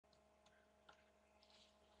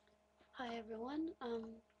Hi everyone.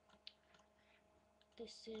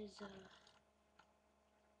 This is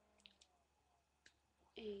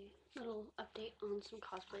a little update on some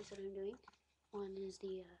cosplays that I'm doing. One is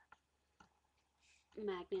the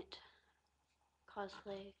magnet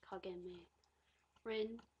cosplay Kagamine.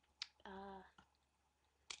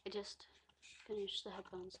 I just finished the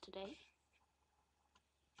headphones today,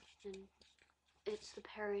 and it's the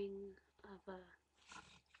pairing of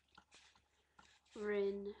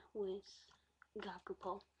Rin with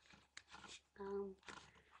Gakupo.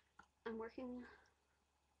 I'm working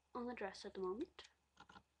on the dress at the moment.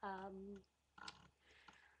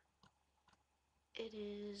 It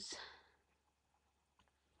is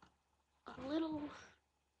a little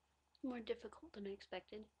more difficult than I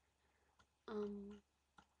expected.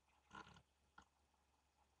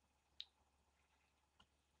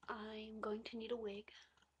 I'm going to need a wig,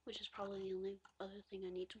 which is probably the only other thing I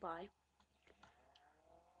need to buy.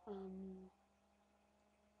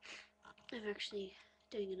 I'm actually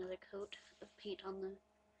doing another coat of paint on the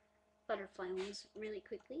butterfly ones really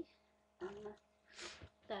quickly.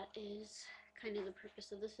 That is kind of the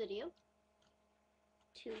purpose of this video,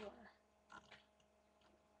 to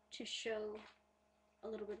show a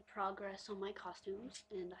little bit of progress on my costumes.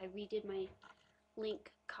 And I redid my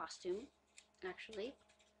Link costume. Actually,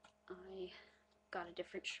 I got a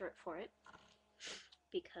different shirt for it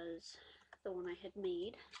because the one I had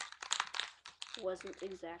made wasn't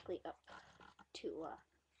exactly up to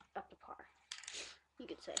par, you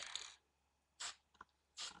could say.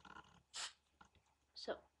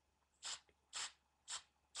 So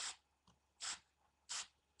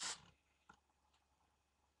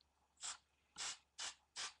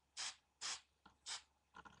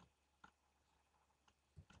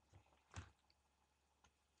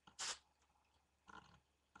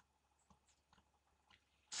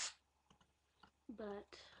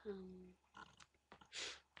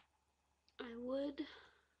I would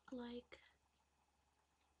like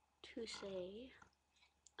to say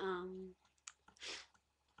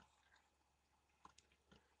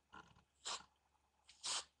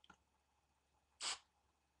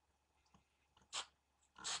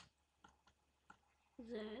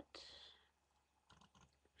that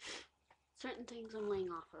certain things I'm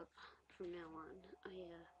laying off of from now on. I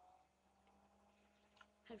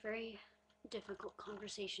had a very difficult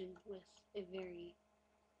conversation with a very,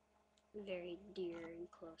 very dear and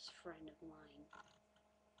close friend of mine,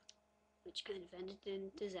 which kind of ended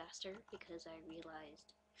in disaster because I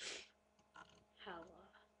realized how,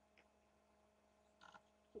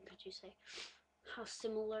 what could you say, how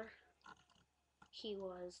similar he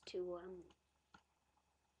was to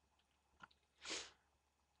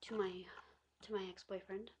my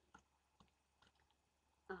ex-boyfriend.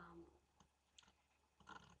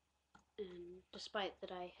 And despite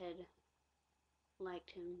that I had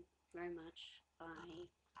liked him very much, I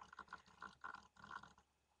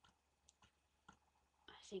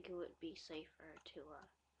think it would be safer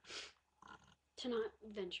to not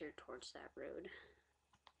venture towards that road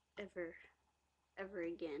ever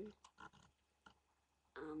again.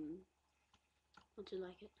 Would you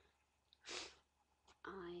like it?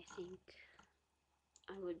 I think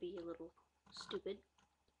I would be a little stupid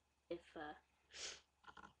if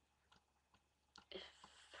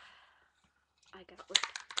I got with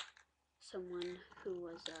someone who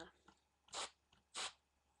was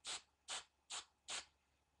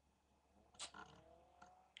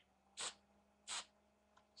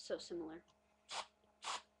so similar.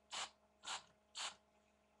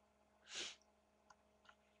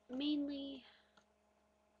 Mainly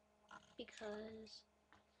because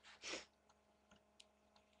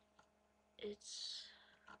it's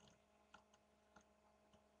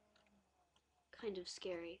kind of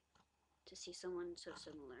scary to see someone so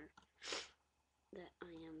similar that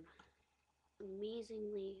I am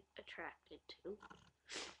amazingly attracted to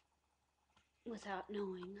without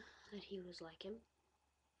knowing that he was like him.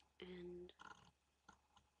 And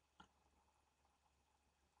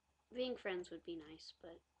being friends would be nice,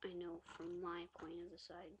 but I know from my point of the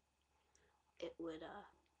side it would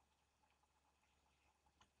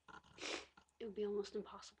be almost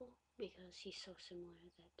impossible because he's so similar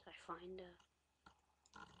that I find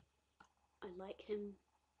I like him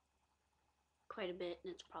quite a bit,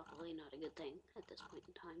 and it's probably not a good thing at this point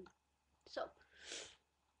in time. So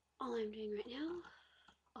all I'm doing right now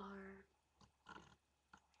are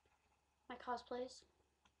my cosplays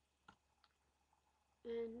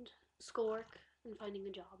and schoolwork and finding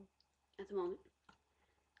a job at the moment.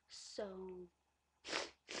 So,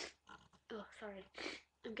 oh, sorry,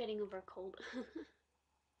 I'm getting over a cold.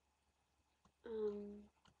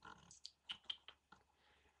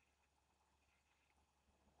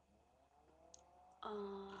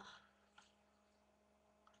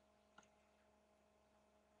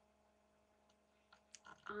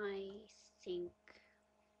 I think,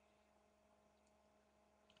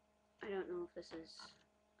 I don't know if this is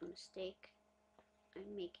a mistake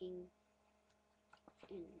I'm making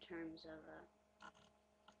in terms of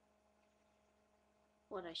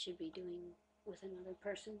what I should be doing with another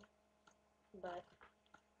person, but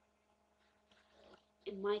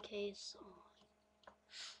in my case,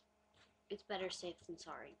 it's better safe than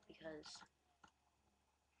sorry, because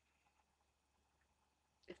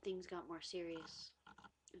if things got more serious,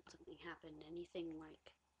 if something happened, anything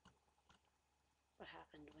like what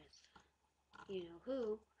happened with you know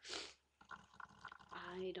who,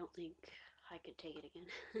 I don't think I could take it again.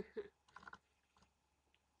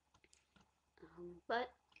 But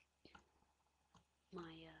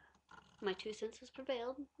my 2 cents has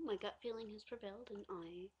prevailed, my gut feeling has prevailed, and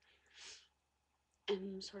I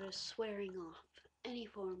am sort of swearing off any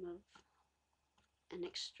form of an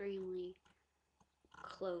extremely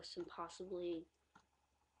close and possibly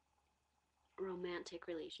romantic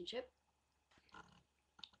relationship.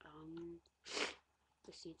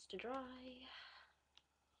 This needs to dry.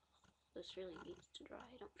 This really needs to dry.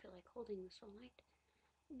 I don't feel like holding this all night.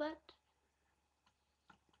 But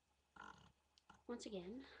once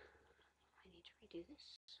again, I need to redo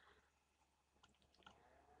this.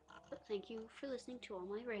 But thank you for listening to all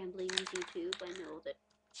my ramblings, YouTube. I know that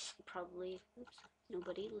probably,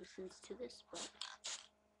 nobody listens to this, but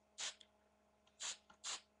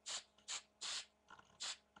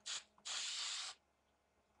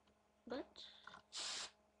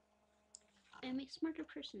I'm a smarter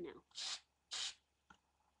person now.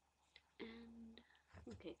 And,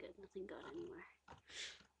 okay, good, nothing got anywhere.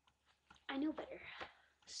 I know better.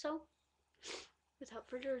 So, without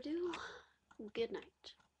further ado, good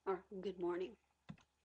night, or good morning.